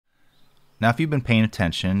Now, if you've been paying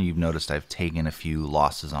attention, you've noticed I've taken a few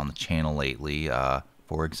losses on the channel lately.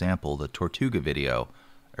 For example, the Tortuga video,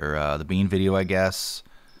 or the bean video, I guess,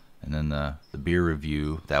 and then the beer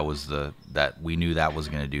review. That we knew that was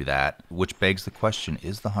going to do that, which begs the question: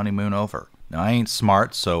 is the honeymoon over? Now, I ain't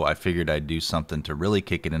smart, so I figured I'd do something to really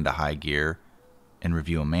kick it into high gear and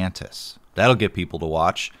review a Mantis. That'll get people to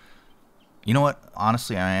watch. You know what?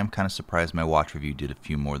 Honestly, I am kind of surprised my watch review did a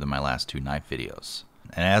few more than my last 2 knife videos.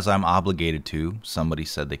 And as I'm obligated to, somebody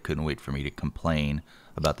said they couldn't wait for me to complain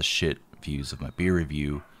about the shit views of my beer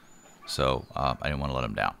review, so I didn't want to let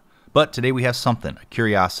them down. But today we have something, a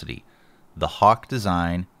curiosity. The Hawk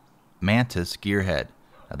Design Mantis Gearhead.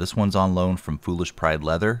 Now this one's on loan from Foolish Pride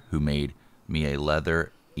Leather, who made me a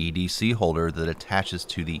leather EDC holder that attaches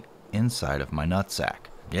to the inside of my nutsack.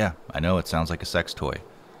 Yeah, I know it sounds like a sex toy.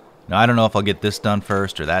 Now, I don't know if I'll get this done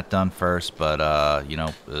first or that done first, but, you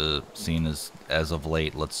know, seeing as of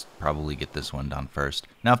late, let's probably get this one done first.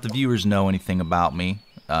 Now, if the viewers know anything about me,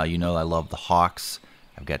 you know I love the Hawks.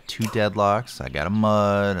 I've got 2 deadlocks, I got a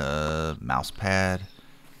mud, a mouse pad,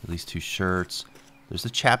 at least 2 shirts. There's the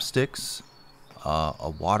chapsticks,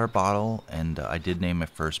 a water bottle, and I did name my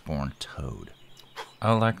firstborn Toad.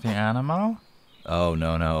 Oh, like the animal? Oh,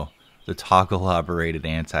 no. The toggle-operated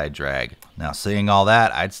anti-drag. Now, saying all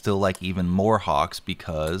that, I'd still like even more Hawks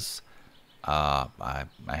because I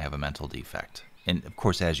have a mental defect. And, of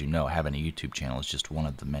course, as you know, having a YouTube channel is just one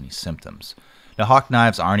of the many symptoms. Now, Hawk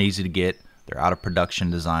knives aren't easy to get. They're out-of-production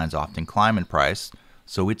designs, often climb in price.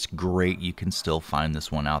 So it's great you can still find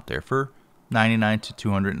this one out there for $99 to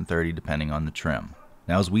 $230, depending on the trim.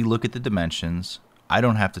 Now, as we look at the dimensions, I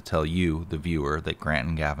don't have to tell you, the viewer, that Grant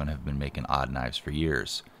and Gavin have been making odd knives for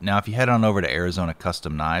years. Now, if you head on over to Arizona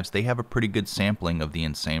Custom Knives, they have a pretty good sampling of the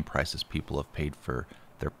insane prices people have paid for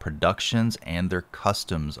their productions and their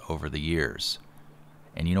customs over the years.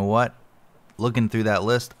 And you know what? Looking through that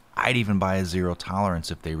list, I'd even buy a Zero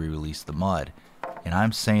Tolerance if they re-release the mud. And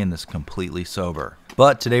I'm saying this completely sober.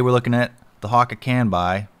 But today we're looking at the Hawk I can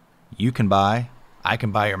buy, you can buy, I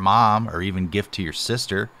can buy your mom, or even gift to your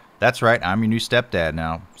sister. That's right, I'm your new stepdad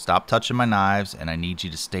now. Stop touching my knives, and I need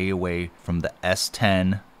you to stay away from the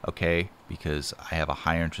S10, okay? Because I have a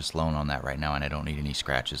higher interest loan on that right now, and I don't need any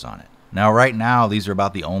scratches on it. Now, right now, these are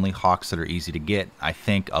about the only Hawks that are easy to get, I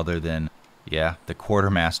think, other than, yeah, the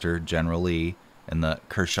Quartermaster General Lee and the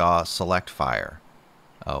Kershaw Select Fire.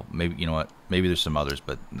 Oh, maybe, you know what? Maybe there's some others,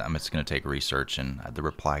 but I'm just going to take research, and the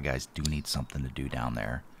reply guys do need something to do down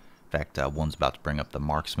there. In fact, one's about to bring up the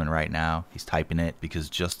Marksman right now. He's typing it because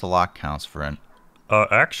just the lock counts for an...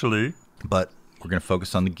 Actually. But we're going to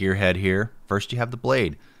focus on the gearhead here. First, you have the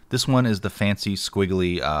blade. This one is the fancy,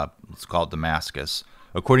 squiggly, let's call it Damascus.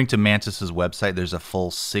 According to Mantis's website, there's a full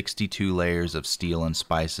 62 layers of steel and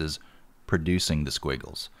spices producing the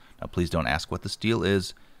squiggles. Now, please don't ask what the steel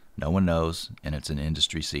is. No one knows, and it's an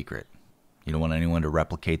industry secret. You don't want anyone to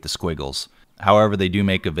replicate the squiggles. However, they do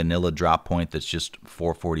make a vanilla drop point that's just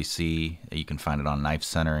 440C. You can find it on Knife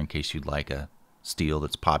Center in case you'd like a steel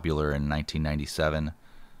that's popular in 1997.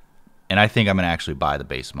 And I think I'm going to actually buy the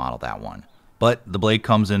base model, that one. But the blade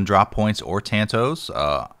comes in drop points or tantos.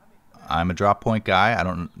 I'm a drop point guy. I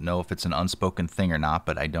don't know if it's an unspoken thing or not,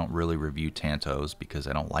 but I don't really review tantos because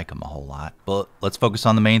I don't like them a whole lot. But let's focus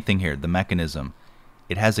on the main thing here, the mechanism.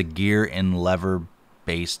 It has a gear and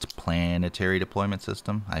lever-based planetary deployment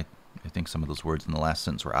system. I think some of those words in the last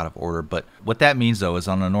sentence were out of order. But what that means, though, is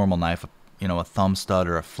on a normal knife, you know, a thumb stud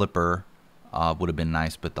or a flipper would have been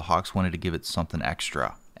nice, but the Hawks wanted to give it something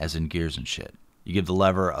extra, as in gears and shit. You give the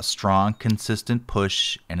lever a strong, consistent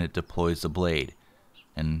push, and it deploys the blade.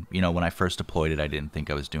 And, you know, when I first deployed it, I didn't think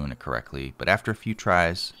I was doing it correctly. But after a few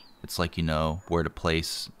tries, it's like you know where to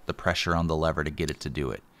place the pressure on the lever to get it to do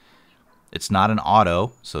it. It's not an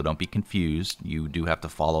auto, so don't be confused. You do have to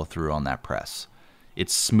follow through on that press.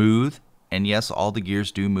 It's smooth, and yes, all the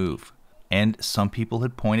gears do move. And some people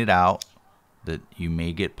had pointed out that you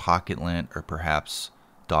may get pocket lint or perhaps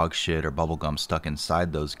dog shit or bubblegum stuck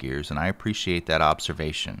inside those gears, and I appreciate that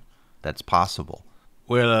observation. That's possible.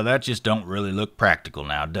 Well, that just don't really look practical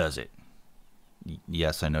now, does it?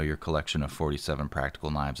 Yes, I know your collection of 47 practical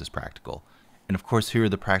knives is practical. And of course, here are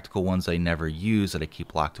the practical ones I never use that I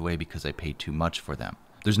keep locked away because I pay too much for them.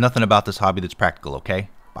 There's nothing about this hobby that's practical, okay?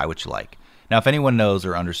 Buy what you like. Now, if anyone knows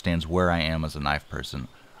or understands where I am as a knife person,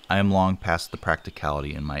 I am long past the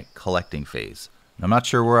practicality in my collecting phase. And I'm not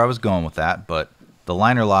sure where I was going with that, but the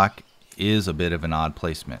liner lock is a bit of an odd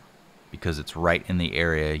placement because it's right in the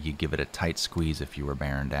area you give it a tight squeeze if you were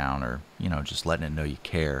bearing down or, you know, just letting it know you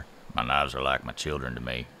care. My knives are like my children to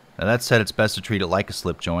me. Now, that said, it's best to treat it like a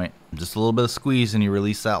slip joint. Just a little bit of squeeze and you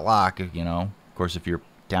release that lock, you know. Of course, if you're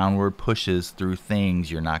downward pushes through things,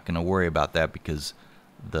 you're not going to worry about that because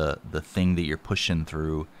the thing that you're pushing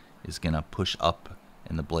through is going to push up,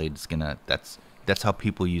 and the blade's going to, that's how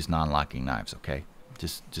people use non-locking knives, okay?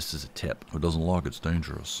 Just as a tip. If it doesn't lock, it's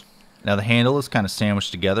dangerous. Now the handle is kind of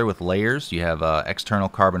sandwiched together with layers. You have external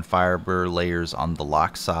carbon fiber layers on the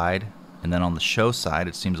lock side, and then on the show side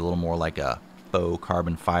it seems a little more like a faux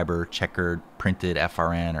carbon fiber checkered printed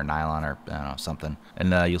FRN or nylon or I don't know, something.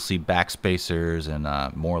 And you'll see back spacers and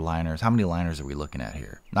more liners. How many liners are we looking at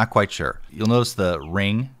here? Not quite sure. You'll notice the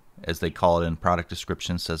ring, as they call it in product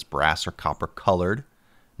description, says brass or copper colored.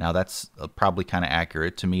 Now that's probably kind of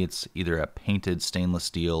accurate. To me, it's either a painted stainless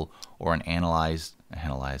steel or an analyzed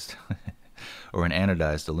or an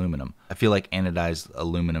anodized aluminum. I feel like anodized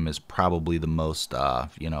aluminum is probably the most,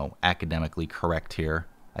 academically correct here.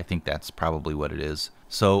 I think that's probably what it is.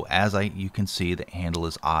 So as you can see, the handle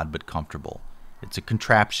is odd but comfortable. It's a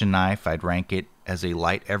contraption knife. I'd rank it as a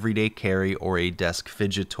light everyday carry or a desk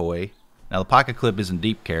fidget toy. Now the pocket clip isn't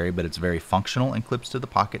deep carry, but it's very functional and clips to the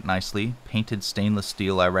pocket nicely. Painted stainless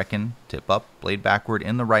steel, I reckon. Tip up, blade backward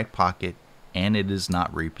in the right pocket, and it is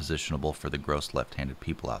not repositionable for the gross left-handed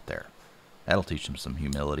people out there. That'll teach them some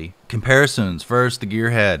humility. Comparisons. First, the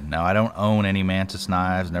Gearhead. Now I don't own any Mantis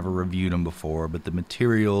knives, never reviewed them before, but the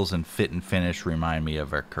materials and fit and finish remind me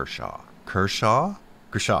of a Kershaw. Kershaw?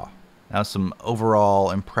 Now some overall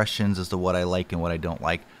impressions as to what I like and what I don't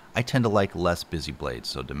like. I tend to like less busy blades,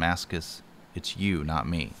 so Damascus, it's you, not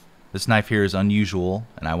me. This knife here is unusual,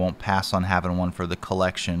 and I won't pass on having one for the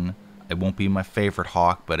collection. It won't be my favorite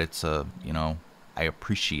Hawk, but it's I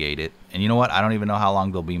appreciate it. And you know what? I don't even know how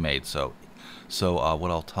long they'll be made, so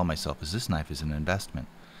what I'll tell myself is this knife is an investment.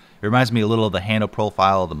 It reminds me a little of the handle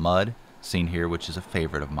profile of the Mud, seen here, which is a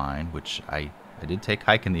favorite of mine, which I did take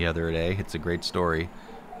hiking the other day. It's a great story.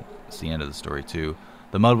 It's the end of the story, too.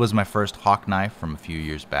 The Mud was my first Hawk knife from a few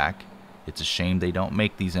years back. It's a shame they don't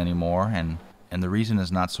make these anymore, and the reason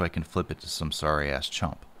is not so I can flip it to some sorry-ass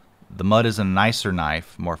chump. The Mud is a nicer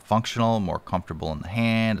knife, more functional, more comfortable in the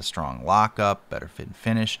hand, a strong lockup, better fit and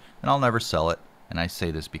finish, and I'll never sell it. And I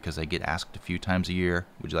say this because I get asked a few times a year,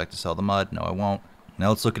 would you like to sell the Mud? No, I won't. Now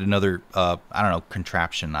let's look at another,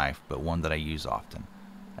 contraption knife, but one that I use often.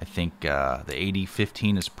 I think the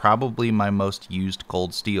AD-15 is probably my most used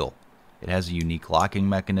cold steel. It has a unique locking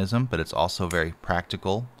mechanism, but it's also very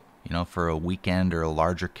practical, for a weekend or a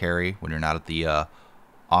larger carry when you're not at the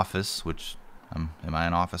office, which, am I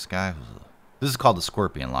an office guy? This is called the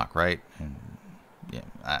Scorpion lock, right? And,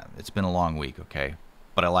 yeah, it's been a long week, okay?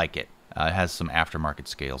 But I like it. It has some aftermarket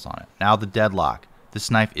scales on it. Now the Deadlock.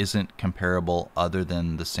 This knife isn't comparable other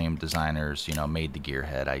than the same designers, made the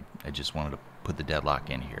Gearhead. I just wanted to put the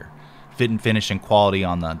Deadlock in here. Fit and finish and quality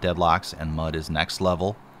on the Deadlocks and Mud is next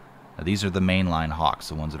level. Now, these are the mainline Hawks,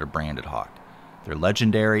 the ones that are branded Hawk. They're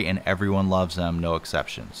legendary and everyone loves them, no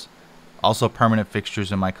exceptions. Also permanent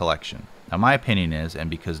fixtures in my collection. Now my opinion is, and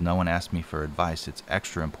because no one asked me for advice, it's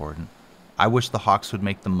extra important, I wish the Hawks would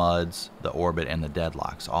make the Muds, the Orbit, and the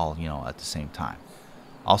Deadlocks all, at the same time.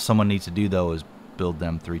 All someone needs to do, though, is build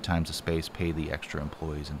them 3 times the space, pay the extra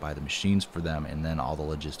employees, and buy the machines for them, and then all the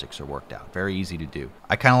logistics are worked out. Very easy to do.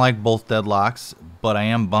 I kind of like both Deadlocks, but I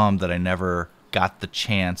am bummed that I never got the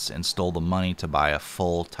chance and stole the money to buy a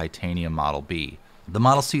full titanium Model B. The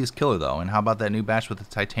Model C is killer, though, and how about that new batch with the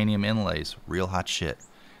titanium inlays? Real hot shit.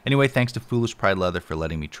 Anyway, thanks to Foolish Pride Leather for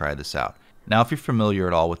letting me try this out. Now, if you're familiar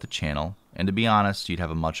at all with the channel, and to be honest, you'd have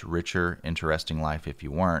a much richer, interesting life if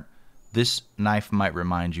you weren't, this knife might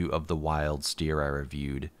remind you of the wild steer I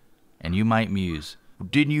reviewed. And you might muse, well,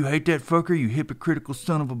 didn't you hate that fucker, you hypocritical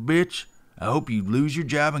son of a bitch? I hope you lose your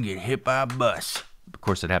job and get hit by a bus. Of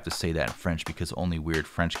course, I'd have to say that in French because only weird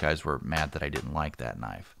French guys were mad that I didn't like that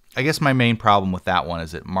knife. I guess my main problem with that one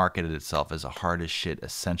is it marketed itself as a hard as shit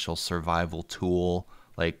essential survival tool,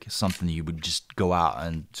 like something you would just go out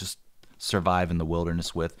and just survive in the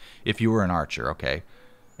wilderness with if you were an archer, okay?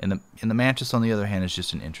 And the Mantis, on the other hand, is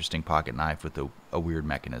just an interesting pocket knife with a weird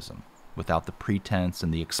mechanism, without the pretense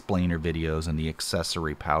and the explainer videos and the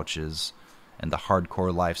accessory pouches and the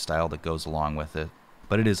hardcore lifestyle that goes along with it.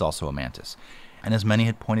 But it is also a Mantis. And as many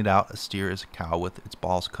had pointed out, a steer is a cow with its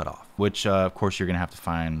balls cut off, which, of course, you're going to have to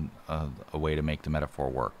find a way to make the metaphor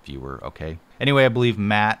work, viewer, okay? Anyway, I believe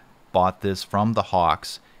Matt bought this from the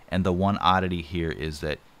Hawks, and the one oddity here is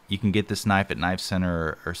that you can get this knife at Knife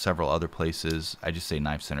Center or several other places. I just say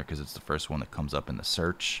Knife Center because it's the first one that comes up in the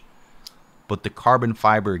search. But the carbon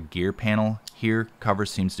fiber gear panel here cover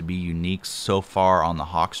seems to be unique so far on the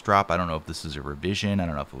Hawks drop. I don't know if this is a revision. I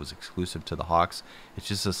don't know if it was exclusive to the Hawks. It's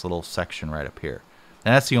just this little section right up here.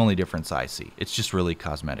 And that's the only difference I see. It's just really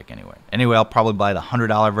cosmetic anyway. Anyway, I'll probably buy the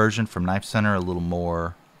 $100 version from Knife Center, a little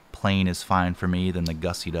more plain is fine for me than the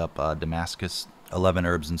gussied up Damascus 11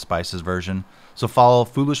 herbs and spices version. So follow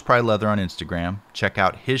Foolish Pride Leather on Instagram. Check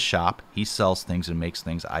out his shop. He sells things and makes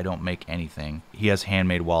things. I don't make anything. He has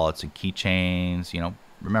handmade wallets and keychains. You know,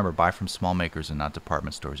 remember, buy from small makers and not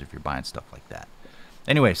department stores if you're buying stuff like that.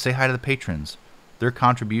 Anyway, say hi to the patrons. Their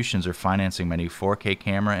contributions are financing my new 4K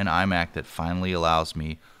camera and iMac that finally allows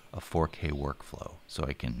me a 4K workflow so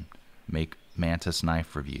I can make Mantis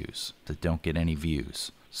knife reviews that don't get any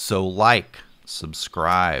views. So like,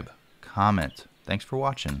 subscribe, comment. Thanks for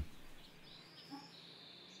watching.